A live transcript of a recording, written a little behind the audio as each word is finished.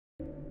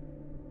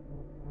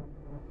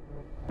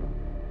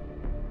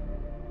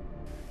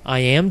I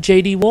am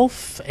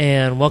JDWolf,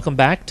 and welcome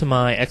back to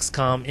my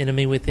XCOM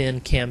Enemy Within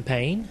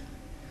campaign.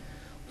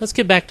 Let's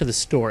get back to the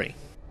story.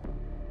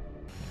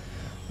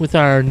 With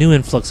our new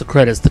influx of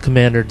credits, the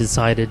commander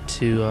decided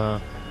to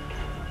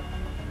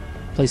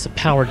place a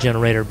power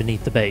generator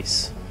beneath the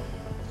base.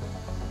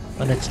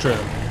 An extra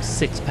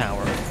 6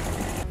 power.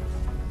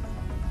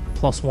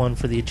 Plus 1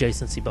 for the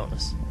adjacency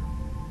bonus.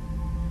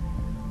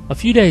 A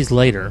few days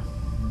later,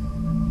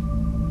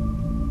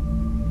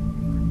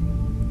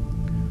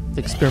 the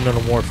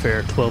experimental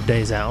warfare 12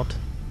 days out.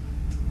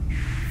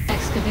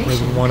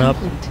 Raven 1 up,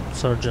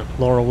 Sergeant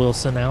Laura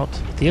Wilson out.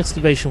 The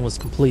excavation was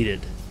completed,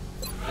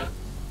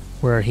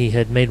 where he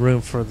had made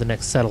room for the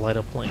next satellite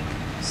uplink.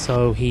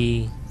 So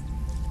he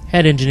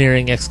had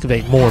engineering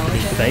excavate more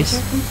beneath the base.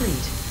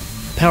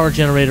 The power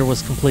generator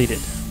was completed.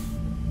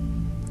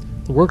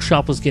 The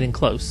workshop was getting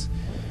close.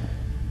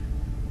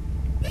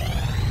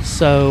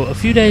 So a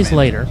few days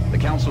later, the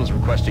council is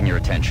requesting your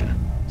attention.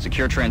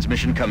 Secure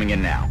transmission coming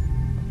in now.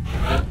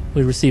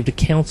 We received a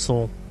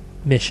council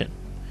mission.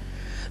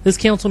 This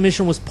council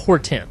mission was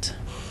Portent.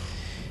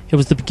 It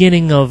was the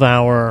beginning of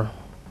our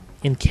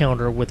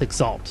encounter with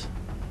Exalt.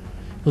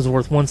 It was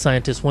worth 1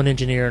 scientist, 1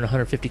 engineer, and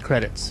 150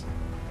 credits.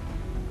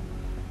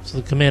 So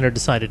the commander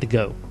decided to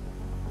go.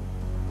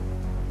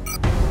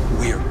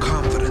 We are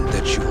confident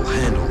that you will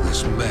handle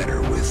this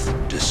matter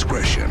with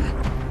discretion.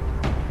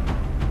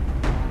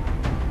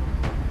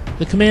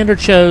 The commander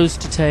chose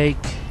to take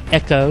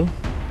Echo,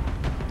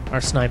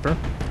 our sniper,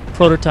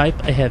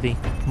 Prototype, a heavy,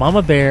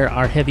 Mama Bear,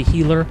 our heavy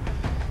healer,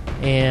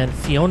 and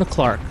Fiona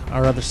Clark,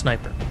 our other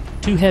sniper.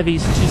 2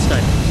 heavies, 2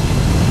 snipers.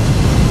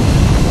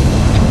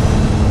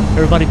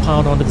 Everybody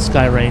piled onto the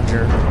Sky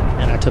Ranger,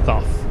 and I took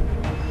off.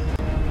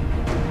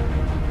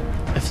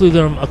 I flew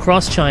them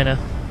across China,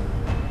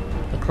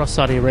 across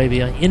Saudi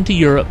Arabia, into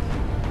Europe,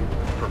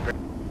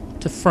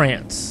 to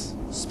France,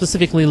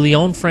 specifically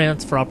Lyon,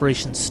 France, for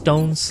Operation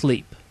Stone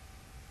Sleep.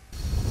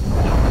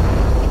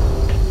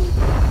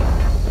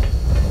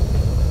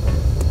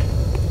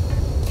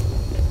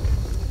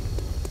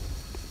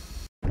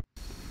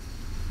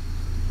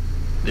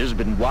 There's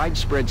been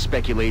widespread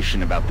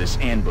speculation about this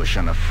ambush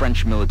on a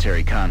French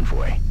military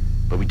convoy,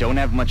 but we don't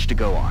have much to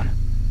go on.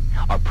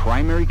 Our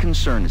primary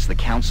concern is the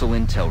Council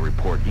Intel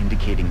report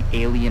indicating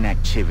alien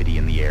activity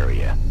in the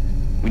area.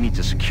 We need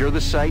to secure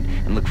the site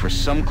and look for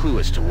some clue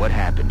as to what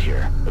happened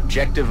here.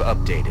 Objective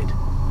updated.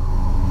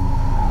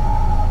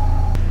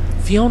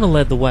 Fiona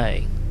led the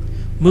way,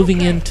 moving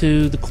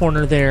into the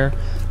corner there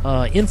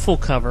in full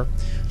cover.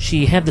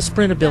 She had the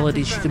sprint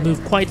ability. She could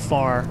move quite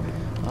far.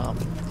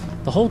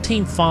 The whole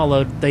team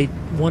followed. They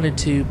wanted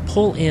to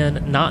pull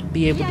in, not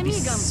be able to be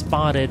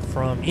spotted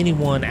from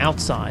anyone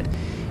outside,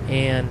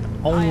 and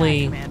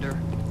only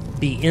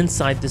be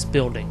inside this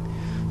building,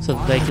 so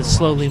that they could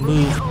slowly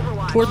move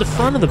toward the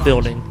front of the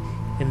building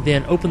and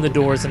then open the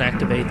doors and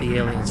activate the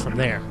aliens from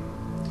there.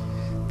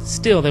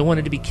 Still, they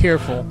wanted to be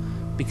careful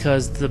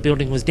because the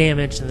building was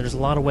damaged, and there's a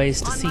lot of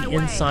ways to see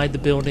inside the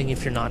building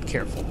if you're not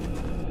careful.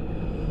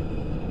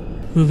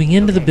 Moving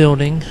into the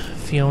building,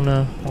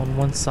 Fiona on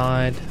one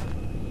side,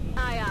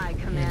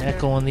 and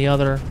Echo on the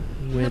other,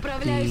 with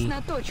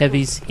the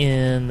heavies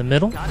in the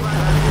middle.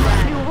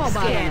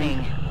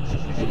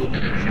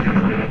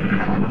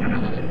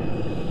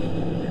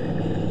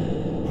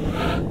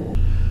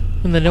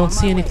 When they don't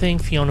see anything,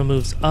 Fiona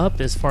moves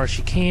up as far as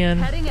she can.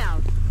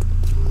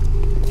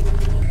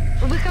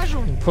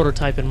 And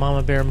Prototype and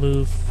Mama Bear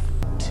move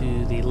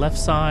to the left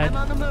side,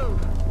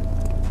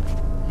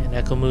 and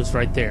Echo moves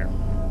right there.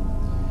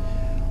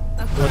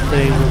 What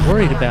they were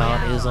worried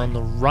about is on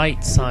the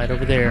right side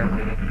over there.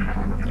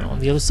 On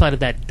the other side of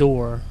that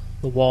door,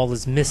 the wall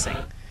is missing.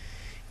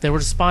 If they were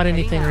to spot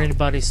anything or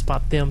anybody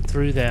spot them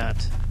through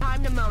that,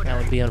 that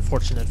would be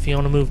unfortunate.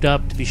 Fiona moved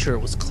up to be sure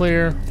it was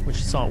clear. When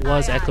she saw it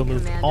was, Echo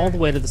moved all the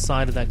way to the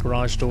side of that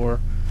garage door,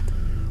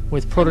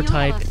 with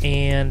Prototype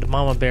and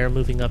Mama Bear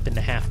moving up into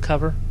half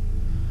cover.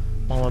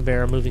 Mama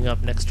Bear moving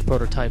up next to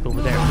Prototype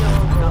over there.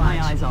 Got my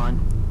eyes on.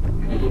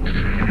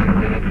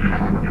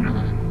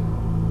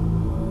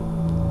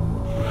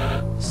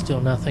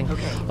 Still nothing.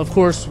 Of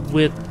course,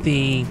 with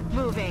the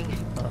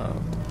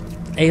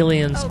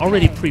aliens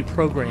already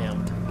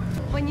pre-programmed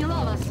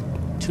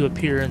to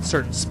appear in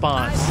certain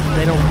spots,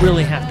 they don't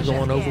really have to go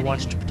on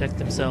Overwatch to protect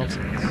themselves.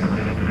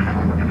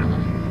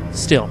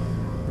 Still,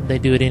 they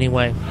do it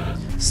anyway.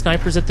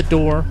 Snipers at the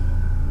door,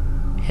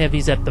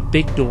 heavies at the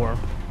big door.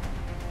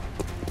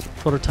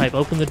 Prototype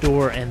open the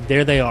door, and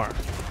there they are.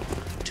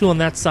 2 on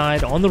that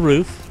side on the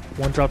roof.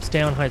 1 drops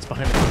down, hides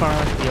behind the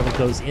car. The other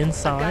goes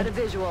inside.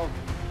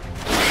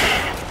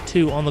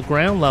 2 on the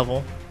ground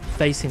level,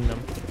 facing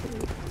them.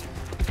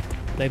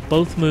 They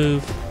both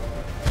move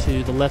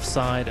to the left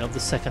side of the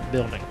second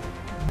building.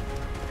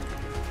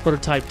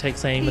 Prototype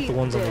takes aim at the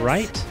ones on the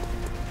right,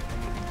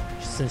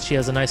 since she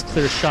has a nice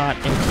clear shot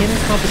and can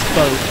encompass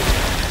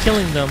both,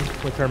 killing them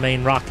with her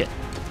main rocket.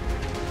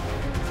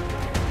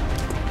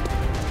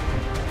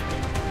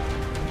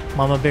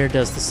 Mama Bear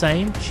does the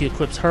same. She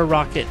equips her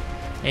rocket,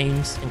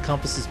 aims,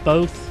 encompasses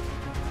both,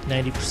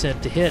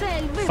 90% to hit,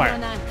 fire.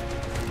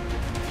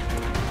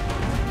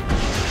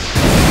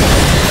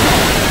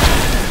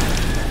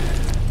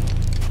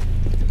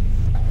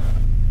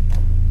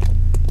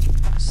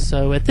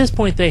 So at this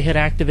point they had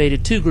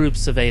activated 2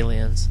 groups of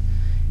aliens,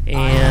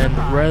 and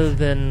rather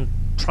than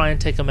try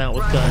and take them out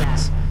with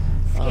guns,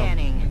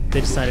 they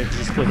decided to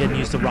just go ahead and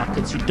use the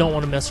rockets. You don't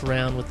want to mess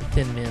around with the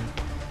thin men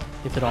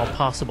if at all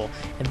possible.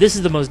 And this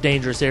is the most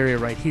dangerous area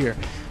right here.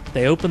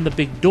 They opened the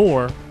big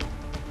door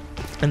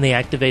and they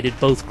activated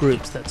both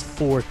groups. That's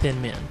 4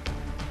 thin men.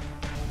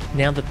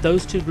 Now that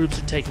those 2 groups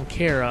are taken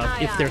care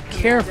of, if they're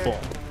careful,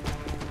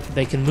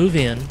 they can move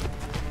in,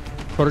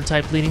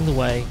 Prototype leading the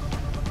way,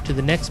 to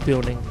the next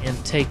building and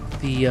take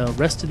the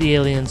rest of the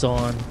aliens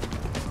on,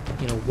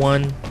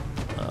 one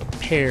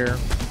pair,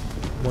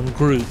 one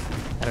group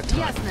at a time.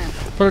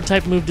 Yes,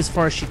 Prototype moved as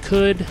far as she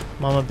could.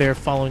 Mama Bear,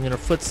 following in her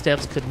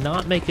footsteps, could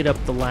not make it up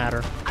the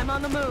ladder, I'm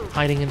on the move.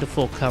 hiding into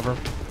full cover.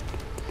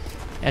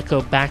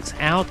 Echo backs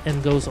out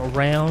and goes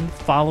around,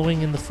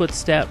 following in the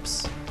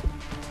footsteps.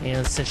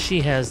 And since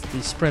she has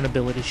the sprint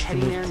ability, she can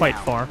move quite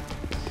far.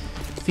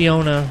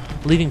 Fiona,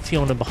 leaving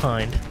Fiona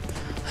behind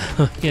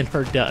in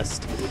her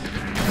dust.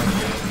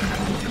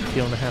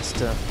 Fiona has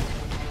to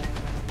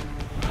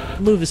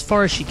move as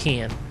far as she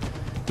can.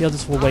 The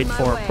others will wait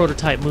for her.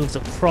 Prototype moves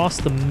across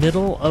the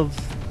middle of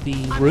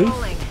the roof,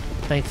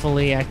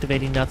 thankfully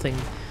activating nothing.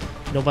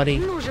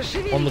 Nobody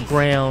on the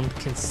ground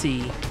can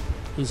see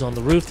who's on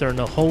the roof. There are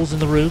no holes in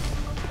the roof,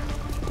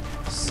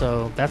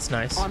 so that's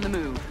nice. On the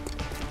move.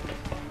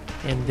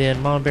 And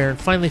then Mama Bear and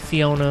finally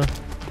Fiona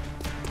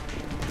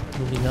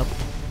moving up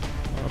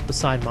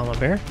beside Mama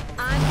Bear.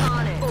 I'm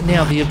on it.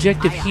 Now the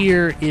objective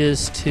here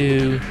is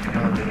to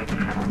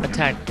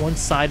attack one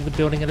side of the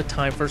building at a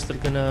time. First they're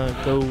gonna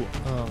go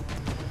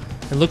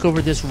and look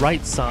over this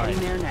right side.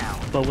 There now.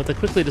 But what they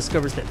quickly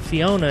discover is that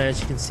Fiona, as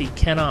you can see,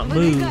 cannot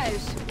move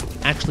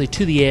actually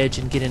to the edge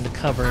and get into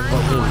cover in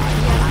one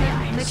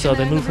move. So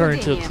they move her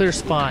into a clear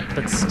spot,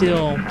 but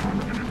still,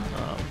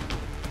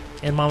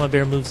 and Mama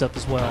Bear moves up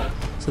as well,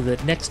 so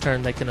that next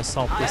turn they can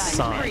assault this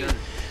side.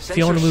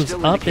 Fiona moves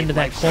up into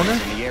that corner.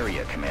 In the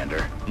area,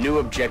 Commander. New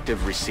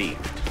objective received.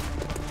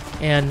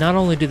 And not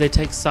only do they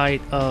take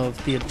sight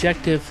of the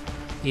objective,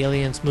 the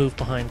aliens move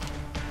behind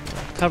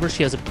cover.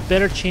 She has a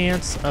better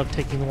chance of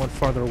taking the one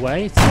farther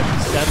away. It's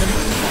 77.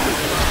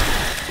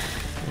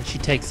 And she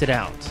takes it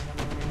out.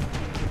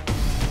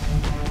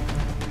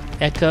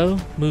 Echo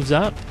moves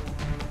up,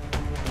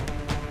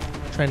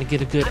 trying to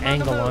get a good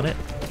angle on it.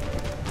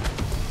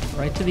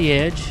 Right to the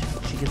edge.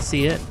 She can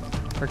see it.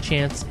 Her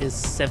chance is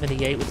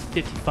 78 with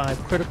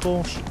 55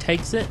 critical. She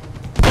takes it.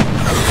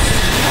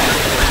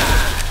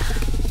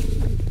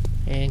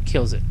 And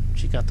kills it.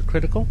 She got the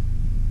critical.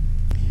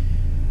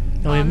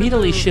 Now we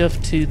immediately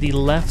shift to the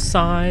left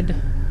side.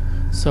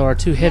 So our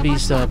 2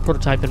 heavies,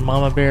 Prototype and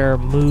Mama Bear,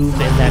 move in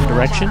that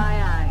direction.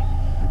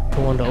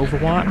 Go on to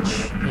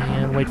Overwatch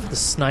and wait for the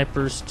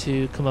snipers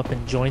to come up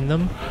and join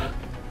them.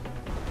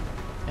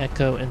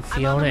 Echo and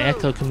Fiona.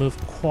 Echo can move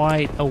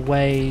quite a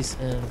ways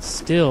and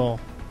still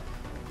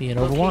be in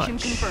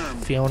Overwatch.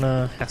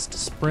 Fiona has to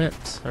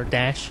sprint or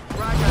dash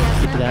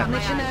to that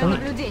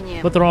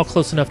point. But they're all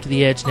close enough to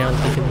the edge now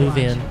that they can move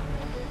in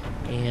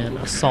and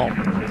assault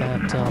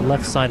that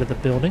left side of the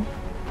building.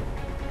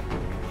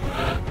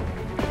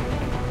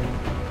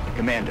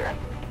 Commander,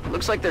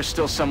 looks like there's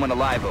still someone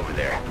alive over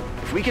there.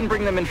 If we can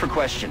bring them in for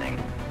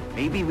questioning,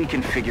 maybe we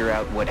can figure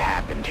out what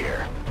happened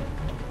here.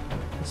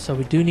 So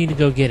we do need to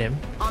go get him.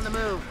 On the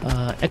move.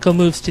 Echo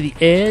moves to the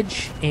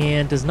edge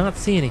and does not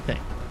see anything.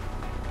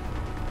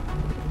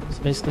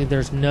 So basically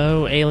there's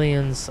no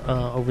aliens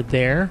over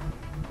there,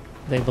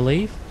 they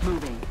believe.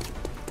 Moving.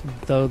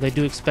 Though they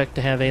do expect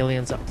to have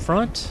aliens up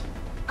front.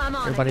 I'm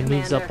on Everybody it,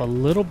 moves up a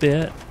Commander. little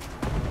bit.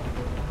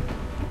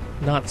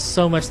 Not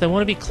so much. They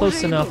want to be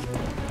close enough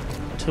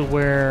to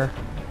where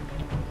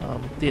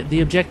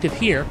the objective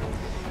here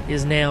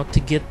is now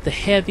to get the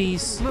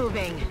heavies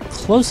Moving.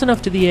 close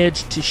enough to the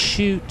edge to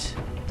shoot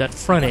that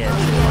front edge.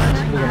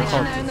 We're going to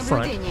call it the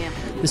front.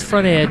 This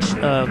front edge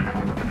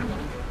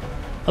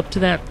up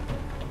to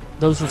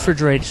those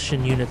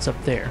refrigeration units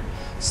up there,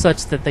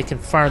 such that they can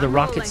fire the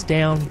rockets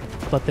down,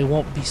 but they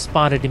won't be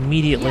spotted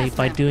immediately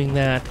by doing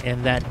that,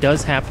 and that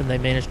does happen. They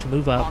manage to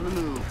move up. On the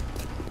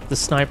move. The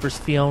snipers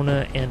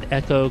Fiona and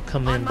Echo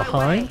come in On my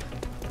behind way.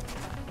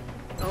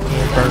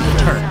 and burn the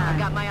turn. I've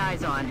got my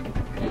eyes on.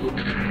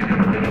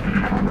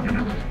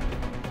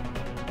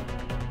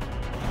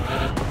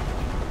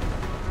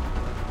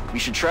 We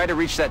should try to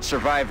reach that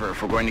survivor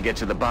if we're going to get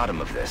to the bottom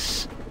of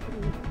this.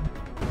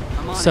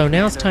 So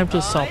now it's time to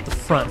assault the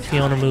front.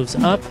 Fiona moves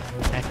up,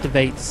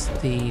 activates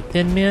the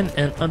thin men,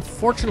 and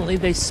unfortunately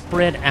they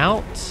spread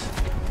out.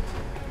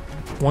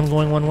 One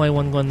going one way,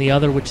 one going the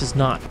other, which is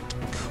not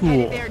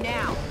cool. There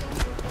now.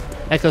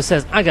 Echo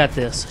says, I got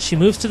this. She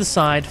moves to the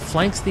side,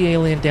 flanks the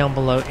alien down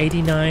below.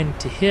 89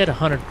 to hit,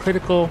 100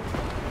 critical.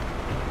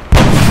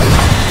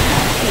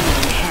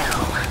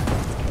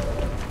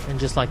 And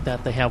just like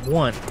that, they have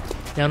one.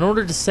 Now, in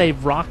order to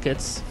save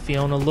rockets,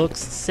 Fiona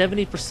looks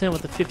 70%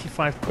 with a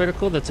 55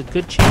 critical. That's a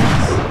good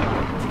chance.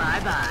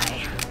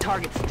 Bye-bye.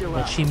 Target's still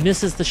But up. she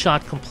misses the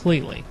shot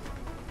completely.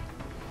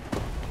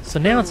 So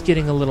now it's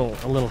getting a little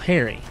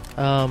hairy.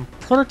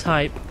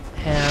 Prototype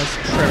has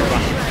shredder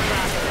rocket.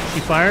 She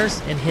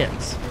fires and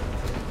hits.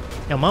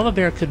 Now Mama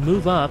Bear could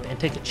move up and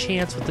take a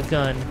chance with the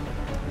gun,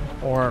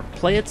 or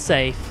play it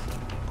safe,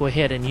 go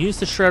ahead and use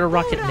the Shredder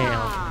rocket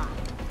now,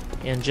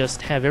 and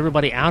just have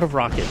everybody out of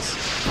rockets.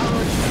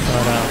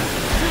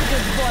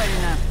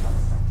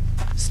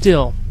 But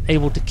still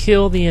able to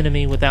kill the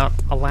enemy without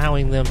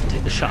allowing them to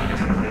take a shot.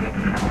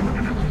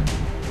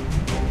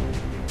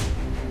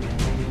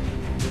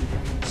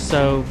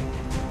 So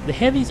the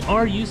heavies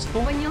are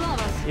useful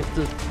if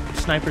the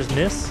snipers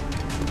miss.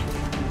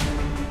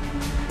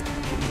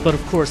 But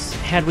of course,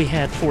 had we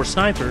had 4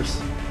 snipers,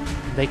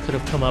 they could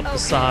have come up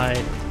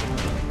beside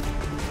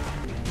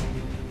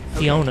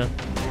Fiona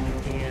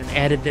and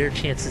added their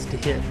chances to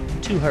hit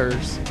to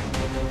hers.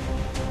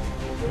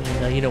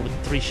 And you know, with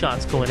 3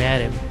 shots going at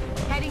him,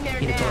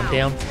 he'd have gone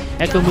down.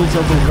 Echo moves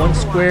over 1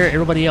 square.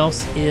 Everybody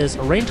else is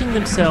arranging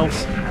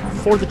themselves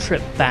for the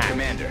trip back.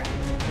 Commander,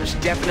 there's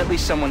definitely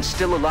someone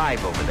still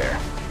alive over there.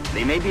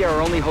 They may be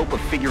our only hope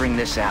of figuring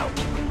this out.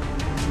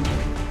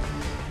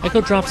 Echo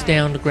drops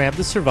down to grab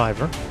the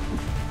survivor.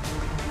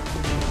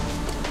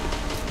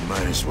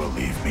 Might as well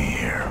leave me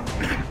here.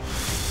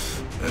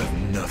 I have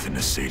nothing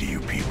to say to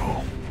you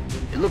people.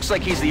 It looks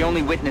like he's the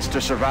only witness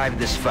to survive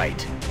this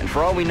fight, and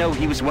for all we know,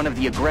 he was one of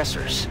the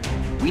aggressors.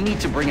 We need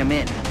to bring him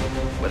in,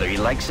 whether he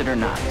likes it or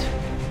not.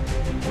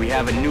 We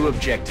have a new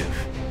objective.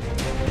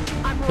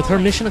 With her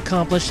mission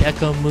accomplished,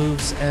 Echo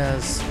moves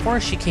as far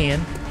as she can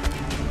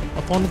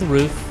up onto the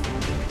roof,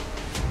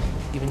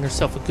 giving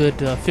herself a good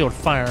field of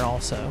fire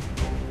also.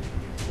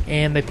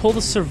 And they pull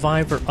the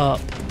survivor up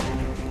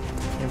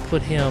and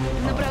put him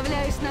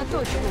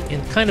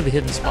in kind of a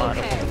hidden spot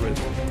up on the roof.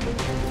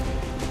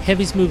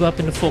 Heavies move up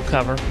into full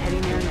cover.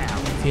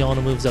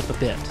 Fiona moves up a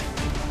bit.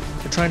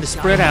 They're trying to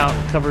spread out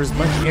and cover as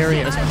much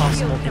area as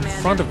possible in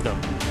front of them.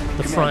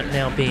 The front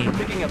now being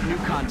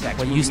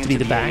what used to be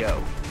the back.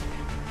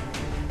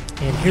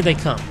 And here they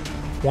come.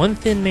 1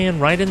 thin man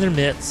right in their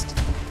midst,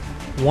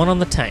 1 on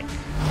the tank.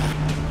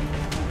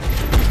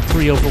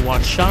 3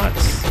 Overwatch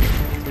shots,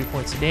 3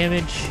 points of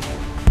damage,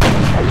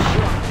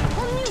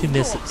 2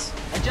 misses.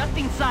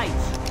 Adjusting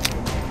sights.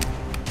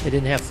 They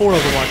didn't have 4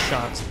 Overwatch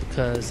shots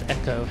because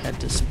Echo had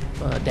to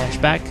dash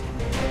back.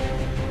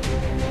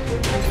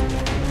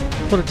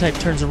 Prototype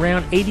turns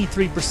around,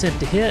 83%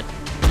 to hit,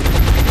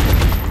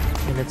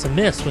 and it's a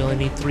miss. We only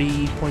need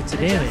 3 points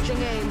of damage.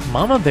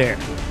 Mama Bear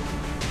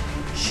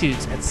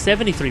shoots at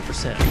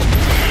 73%.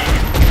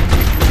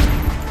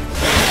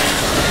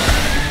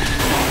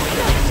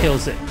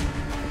 Kills it.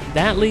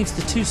 That leaves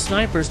the 2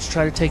 snipers to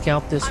try to take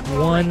out this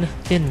 1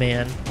 thin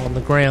man on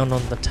the ground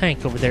on the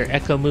tank over there.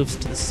 Echo moves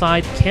to the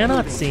side,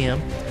 cannot see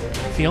him.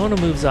 Fiona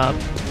moves up,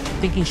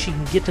 thinking she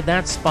can get to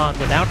that spot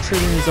without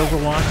triggering his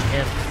Overwatch,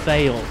 and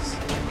fails.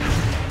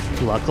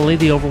 Luckily,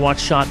 the Overwatch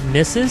shot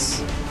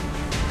misses,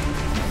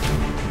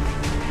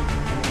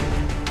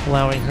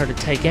 allowing her to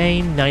take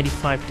aim.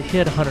 95 to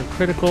hit, 100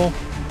 critical.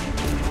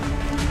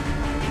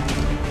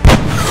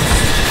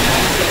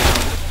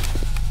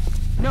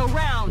 No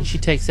rounds. And she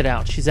takes it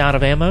out. She's out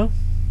of ammo.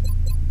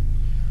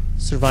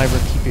 Survivor,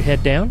 keep your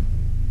head down.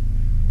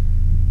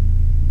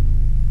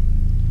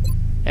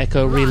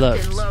 Echo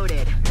reloads.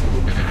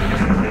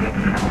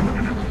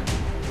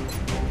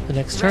 The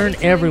next turn,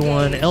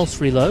 everyone else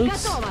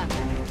reloads.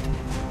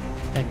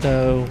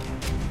 Echo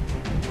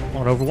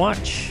on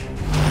Overwatch.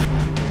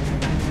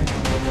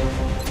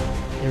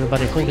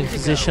 Everybody holding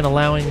position,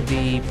 allowing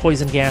the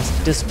poison gas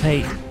to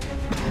dissipate.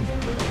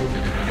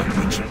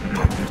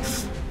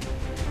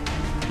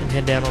 And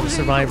head down on the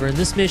Survivor. In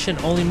this mission,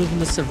 only moving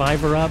the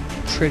Survivor up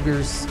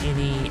triggers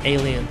any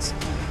aliens.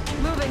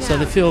 So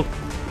they feel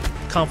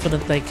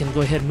confident they can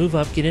go ahead and move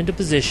up, get into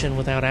position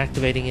without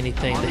activating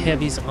anything. The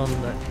heavies on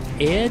the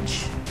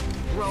edge,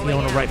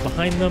 Fiona right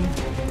behind them.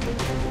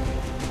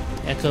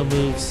 Echo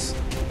moves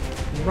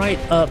right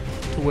up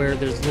to where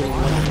there's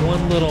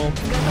one little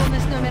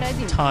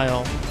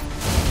tile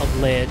of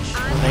ledge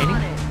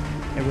remaining.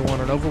 Everyone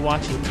on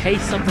Overwatch in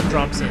case something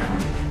drops in.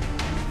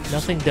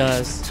 Nothing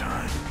does.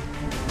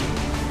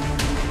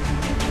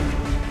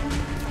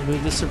 They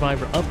move the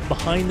Survivor up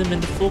behind them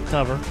into full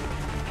cover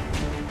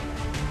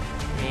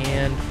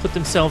and put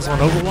themselves on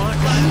Overwatch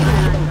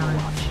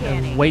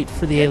and wait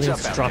for the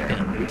aliens to drop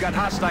in. We've got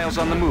hostiles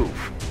on the move.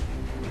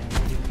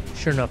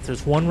 Sure enough,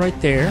 there's one right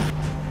there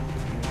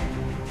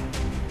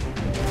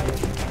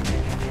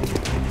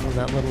on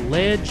that little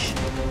ledge.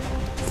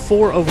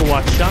 4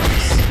 Overwatch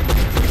shots,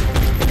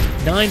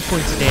 9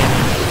 points of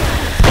damage,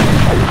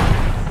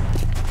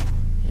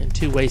 and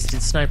 2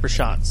 wasted sniper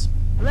shots.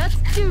 Let's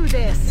do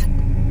this.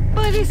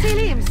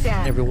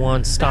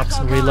 Everyone stops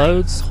and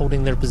reloads,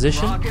 holding their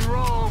position. Rock and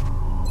roll.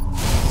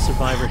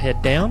 Survivor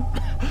head down.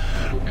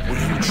 What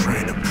are you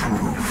trying to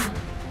prove?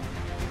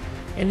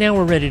 And now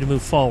we're ready to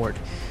move forward.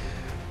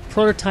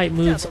 Prototype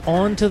moves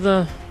onto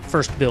the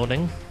first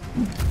building,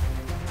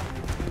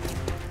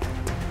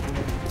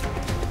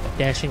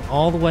 dashing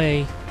all the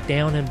way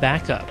down and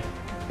back up.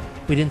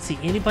 We didn't see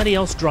anybody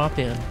else drop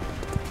in.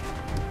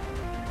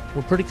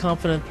 We're pretty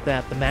confident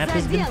that the map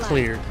has been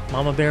cleared.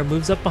 Mama Bear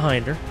moves up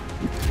behind her.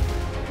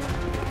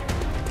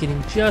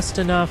 getting just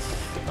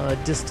enough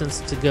distance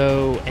to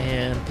go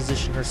and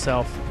position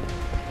herself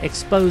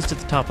exposed at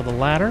the top of the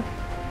ladder.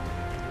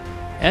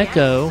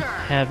 Echo,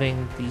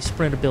 having the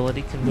sprint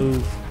ability, can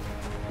move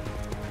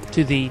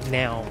to the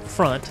now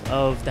front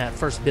of that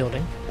first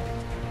building.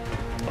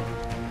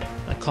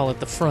 I call it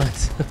the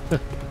front.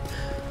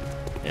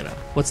 You know,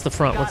 what's the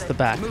front, what's the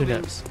back, who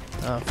knows?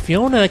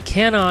 Fiona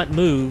cannot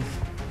move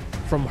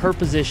from her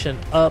position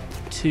up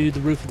to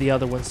the roof of the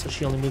other one, so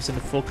she only moves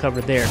into full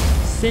cover there.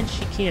 Since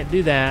she can't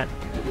do that,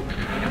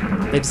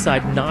 they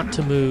decide not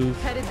to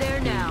move Headed there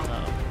now.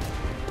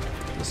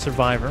 the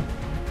survivor.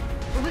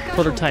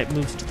 Prototype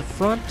moves to the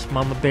front,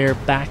 Mama Bear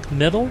back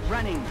middle,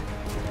 Running.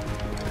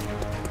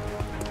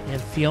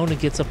 and Fiona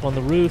gets up on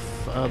the roof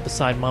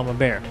beside Mama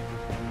Bear.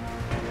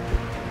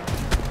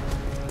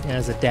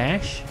 As a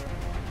dash,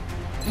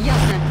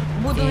 Ясно.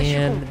 Буду на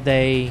and щеку.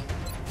 they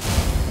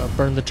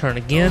burn the turn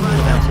again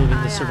without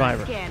moving the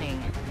survivor. Scanning.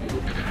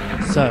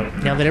 So,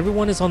 now that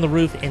everyone is on the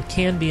roof and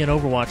can be in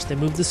Overwatch, they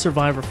move the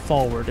survivor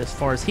forward as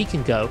far as he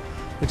can go,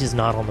 which is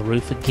not on the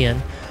roof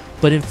again,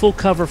 but in full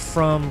cover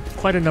from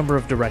quite a number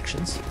of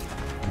directions.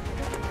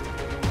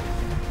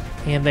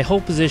 And they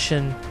hold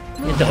position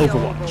into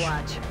Overwatch. Roger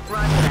that.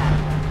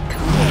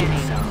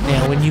 Scanning.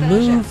 Now, when you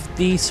move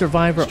the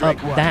survivor up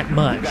Strike one. that We've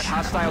got much,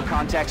 hostile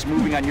contacts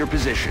moving on your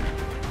position.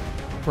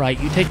 right,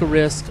 you take a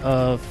risk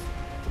of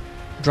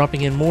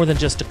dropping in more than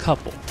just a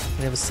couple.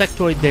 We have a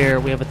sectoid there,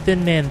 we have a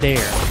thin man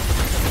there.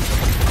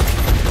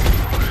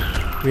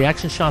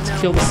 Reaction shots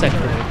kill the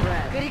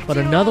sectoid, but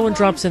another one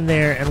drops in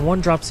there, and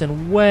one drops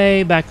in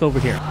way back over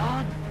here.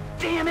 Oh,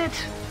 damn it.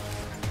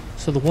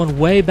 So the one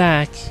way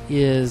back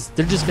is,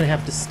 they're just going to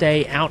have to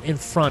stay out in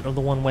front of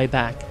the one way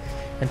back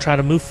and try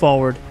to move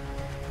forward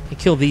and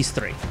kill these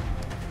three.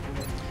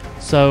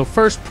 So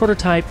first,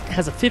 Prototype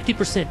has a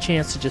 50%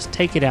 chance to just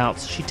take it out,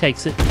 so she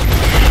takes it.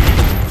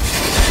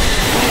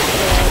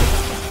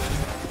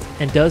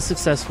 And does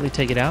successfully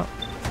take it out.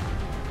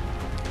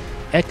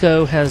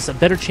 Echo has a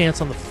better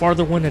chance on the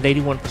farther one at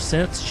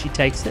 81%, so she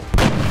takes it.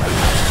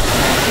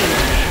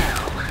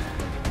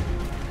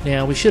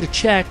 Now, we should have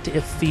checked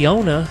if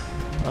Fiona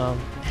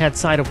had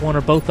sight of one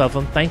or both of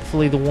them.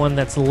 Thankfully, the one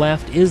that's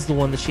left is the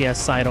one that she has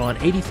sight on.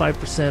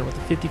 85% with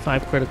a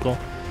 55 critical.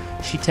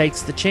 She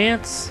takes the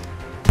chance.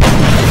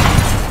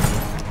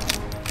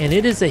 And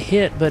it is a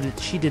hit, but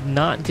she did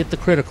not get the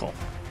critical.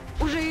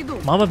 Уже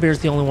иду. Mama Bear's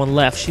the only one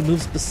left. She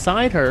moves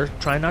beside her,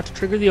 trying not to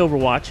trigger the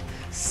Overwatch.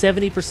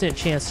 70%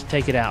 chance to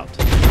take it out.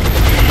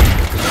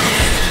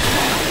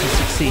 She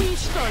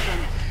succeeds. Уничтожен.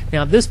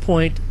 Now at this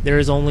point, there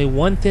is only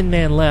one thin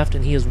man left,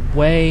 and he is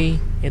way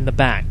in the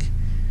back.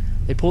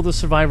 They pull the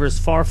survivor as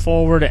far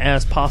forward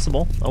as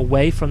possible,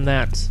 away from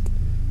that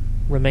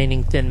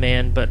remaining thin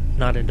man, but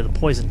not into the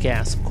poison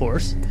gas, of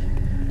course.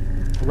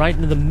 Right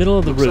into the middle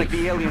of the Looks roof. like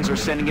the aliens are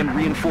sending in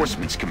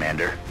reinforcements,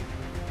 Commander.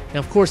 Now,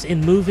 of course,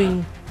 in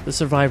moving the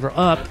survivor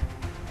up,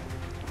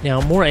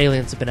 now more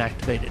aliens have been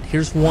activated.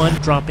 Here's one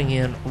dropping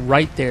in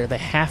right there. They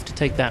have to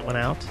take that one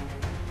out.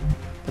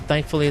 But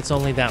thankfully, it's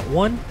only that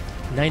one.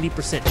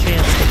 90%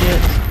 chance to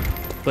hit,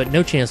 but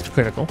no chance to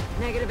critical.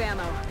 Negative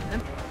ammo.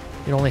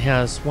 It only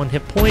has one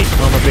hit point.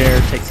 Mama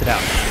Bear takes it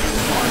out.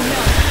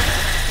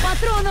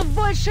 Патронов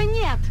больше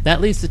нет.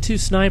 That leaves the two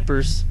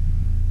snipers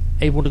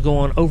able to go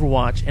on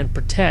Overwatch and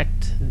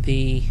protect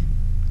the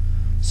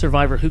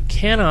survivor who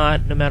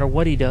cannot, no matter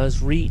what he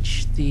does,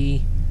 reach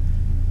the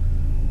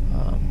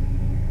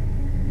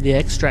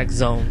extract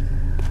zone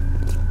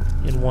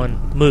in one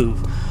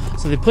move.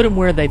 So they put him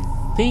where they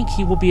think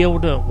he will be able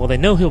to, well, they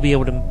know he'll be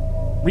able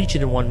to reach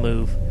it in one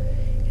move,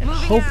 and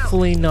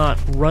hopefully not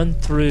run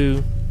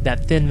through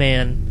that thin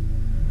man's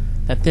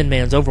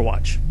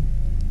Overwatch.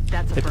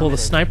 That's They pull the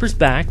snipers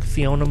back.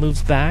 Fiona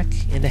moves back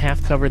into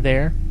half cover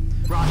there,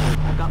 Roger.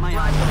 I've got my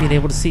eyes on being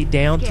able to see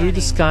down through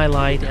the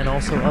skylight and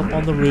also up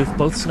on the roof.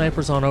 Both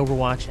snipers on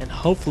Overwatch, and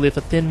hopefully if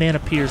a thin man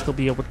appears, they'll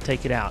be able to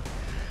take it out.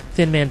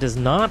 Thin man does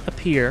not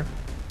appear,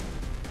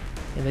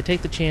 and they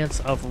take the chance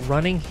of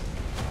running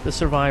the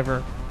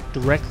survivor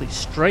directly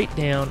straight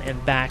down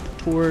and back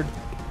toward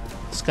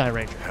Sky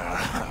Ranger.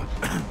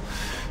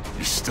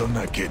 You're still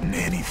not getting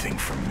anything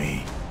from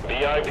me.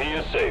 VIP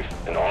is safe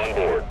and on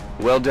board.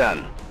 Well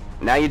done.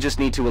 Now you just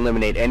need to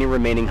eliminate any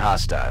remaining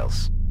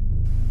hostiles.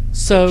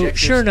 So, Objectives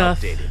sure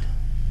enough, updated.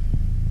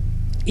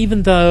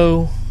 even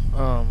though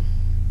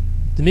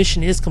the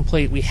mission is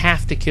complete, we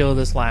have to kill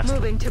this last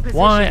Moving one. to position.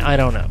 Why? I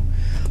don't know.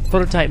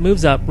 Prototype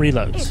moves up,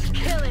 reloads. It's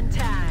killing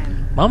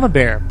time. Mama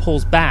Bear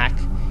pulls back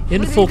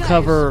into full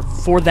cover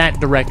for that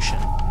direction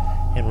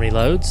and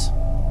reloads.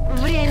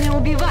 Время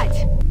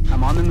убивать.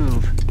 I'm on the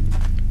move.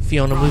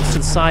 Fiona moves to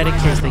the side in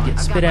case they get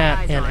spit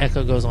at, and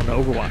Echo goes on to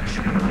Overwatch.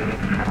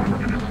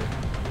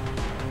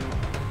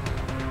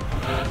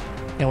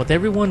 Now with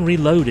everyone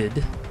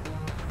reloaded,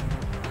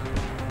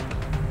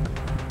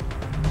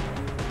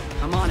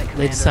 I'm on it, they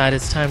Commander. decide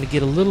it's time to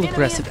get a little Enemy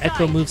aggressive. in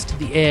Echo sight. moves to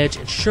the edge,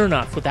 and sure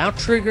enough, without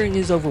triggering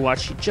his Overwatch,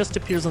 she just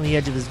appears on the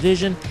edge of his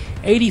vision.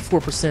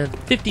 84%,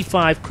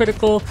 55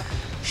 critical.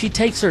 She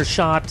takes her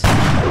shot.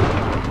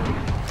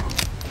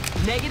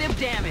 Negative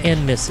damage.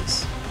 and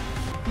misses.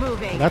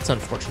 Moving. That's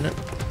unfortunate.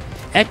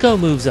 Echo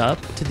moves up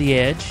to the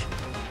edge,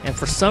 and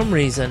for some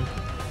reason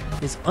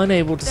is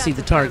unable to see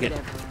the target.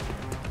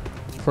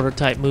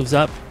 Prototype moves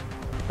up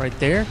right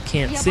there,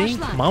 can't see.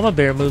 Mama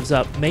Bear moves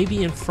up,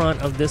 maybe in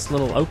front of this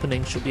little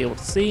opening she'll be able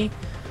to see.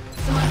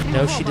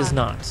 No, she does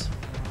not.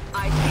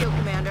 I feel,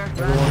 Commander.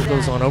 Everyone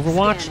goes on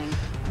Overwatch,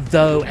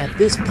 though at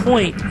this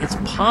point it's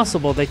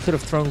possible they could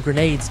have thrown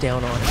grenades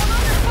down on it.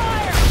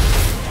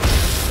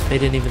 They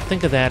didn't even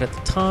think of that at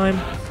the time.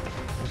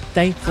 And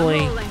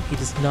thankfully, he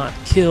does not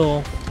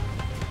kill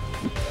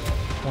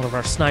one of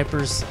our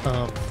snipers,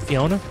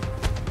 Fiona.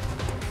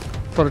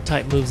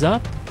 Prototype moves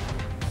up.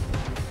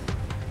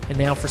 And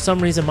now, for some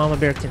reason, Mama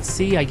Bear can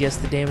see. I guess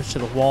the damage to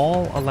the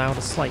wall allowed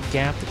a slight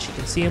gap that she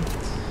can see him.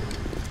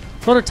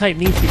 Prototype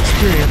needs the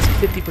experience.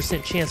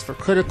 50% chance for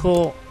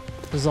critical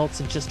results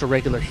in just a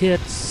regular hit.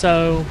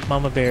 So,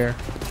 Mama Bear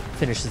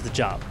finishes the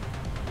job.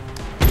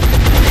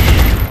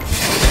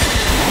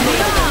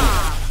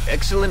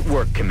 Excellent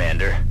work,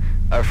 Commander.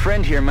 Our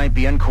friend here might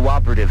be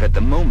uncooperative at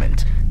the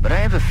moment, but I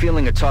have a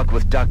feeling a talk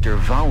with Dr.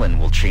 Valen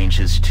will change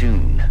his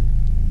tune.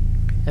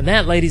 And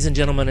that, ladies and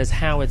gentlemen, is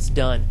how it's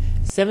done.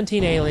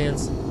 17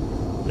 aliens,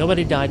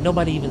 nobody died,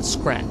 nobody even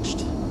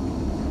scratched.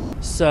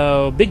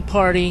 So, big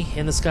party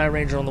in the Sky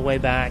Ranger on the way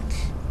back.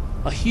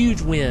 A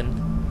huge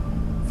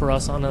win for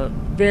us on a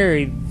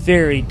very,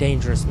 very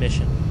dangerous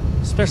mission.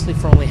 Especially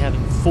for only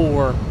having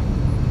 4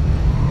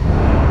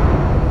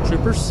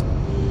 troopers.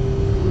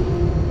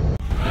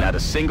 Not a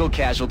single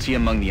casualty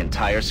among the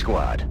entire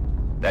squad.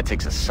 That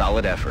takes a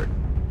solid effort.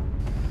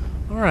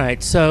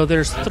 Alright, so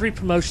there's 3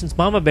 promotions.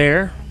 Mama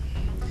Bear,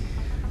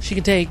 she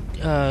can take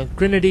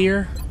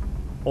Grenadier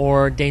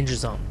or Danger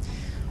Zone.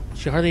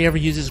 She hardly ever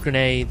uses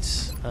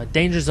grenades.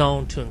 Danger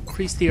Zone, to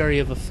increase the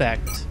area of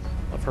effect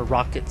of her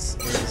rockets,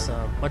 is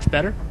much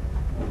better.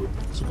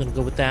 So we're going to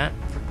go with that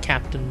for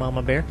Captain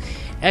Mama Bear.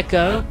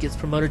 Echo gets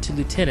promoted to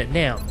Lieutenant.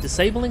 Now,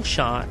 Disabling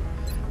Shot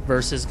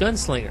versus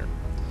Gunslinger.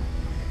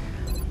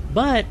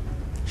 But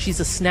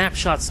she's a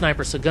snapshot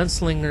sniper, so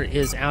Gunslinger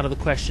is out of the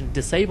question.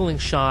 Disabling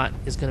Shot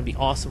is going to be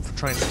awesome for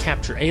trying to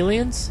capture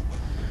aliens.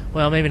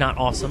 Well, maybe not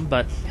awesome,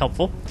 but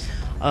helpful.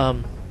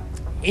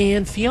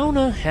 And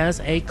Fiona has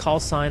a call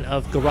sign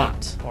of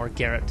Garrot, or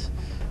Garrett.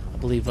 I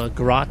believe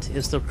Garrot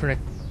is the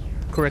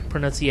correct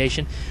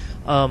pronunciation.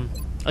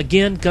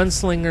 Again,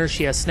 Gunslinger,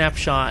 she has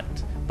Snapshot,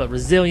 but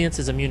Resilience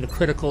is immune to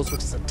criticals,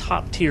 which is a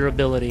top-tier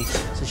ability,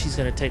 so she's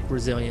going to take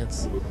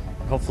Resilience.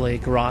 Hopefully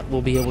Garrot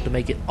will be able to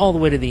make it all the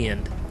way to the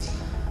end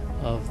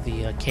of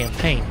the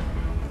campaign.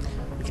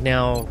 We can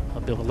now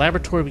build a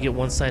laboratory. We get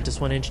 1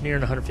 scientist, 1 engineer,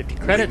 and 150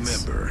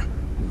 credits. Remember,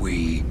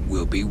 we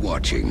will be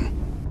watching.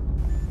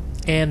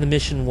 And the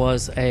mission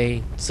was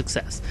a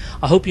success.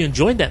 I hope you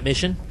enjoyed that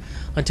mission.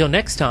 Until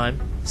next time,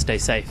 stay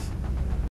safe.